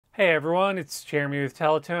Hey everyone, it's Jeremy with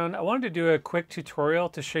Teletone. I wanted to do a quick tutorial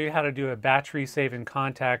to show you how to do a batch resave in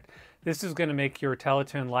Kontakt. This is going to make your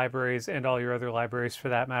Teletone libraries and all your other libraries for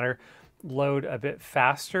that matter load a bit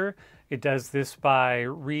faster. It does this by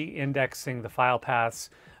re-indexing the file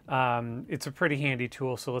paths. It's a pretty handy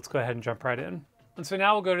tool, so let's go ahead and jump right in. And so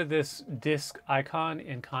now we'll go to this disk icon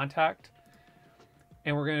in Kontakt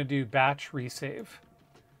and we're going to do batch resave.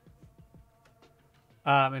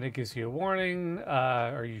 And it gives you a warning.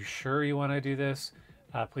 Are you sure you want to do this?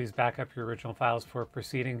 Please back up your original files before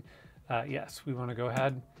proceeding. Yes, we want to go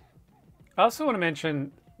ahead. I also want to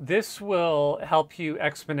mention this will help you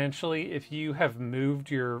exponentially if you have moved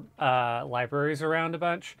your libraries around a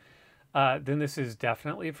bunch. Then this is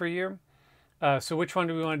definitely for you. So which one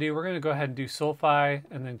do we want to do? We're going to go ahead and do Sulfy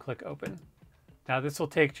and then click open. Now this will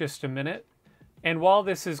take just a minute. And while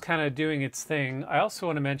this is kind of doing its thing, I also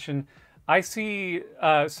want to mention I see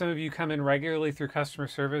some of you come in regularly through customer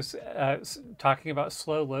service talking about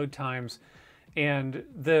slow load times. And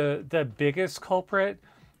the biggest culprit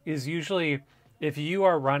is usually if you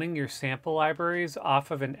are running your sample libraries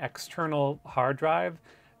off of an external hard drive,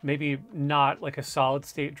 maybe not like a solid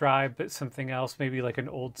state drive, but something else, maybe like an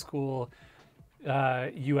old school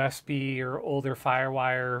USB or older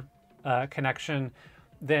FireWire connection,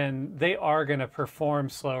 then they are going to perform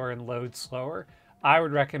slower and load slower. I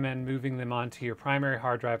would recommend moving them onto your primary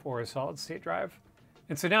hard drive or a solid state drive.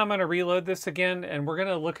 And so now I'm going to reload this again, and we're going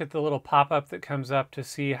to look at the little pop-up that comes up to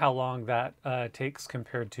see how long that takes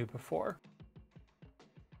compared to before.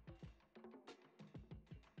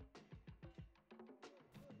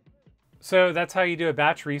 So that's how you do a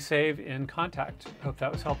batch resave in Kontakt. Hope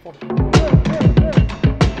that was helpful.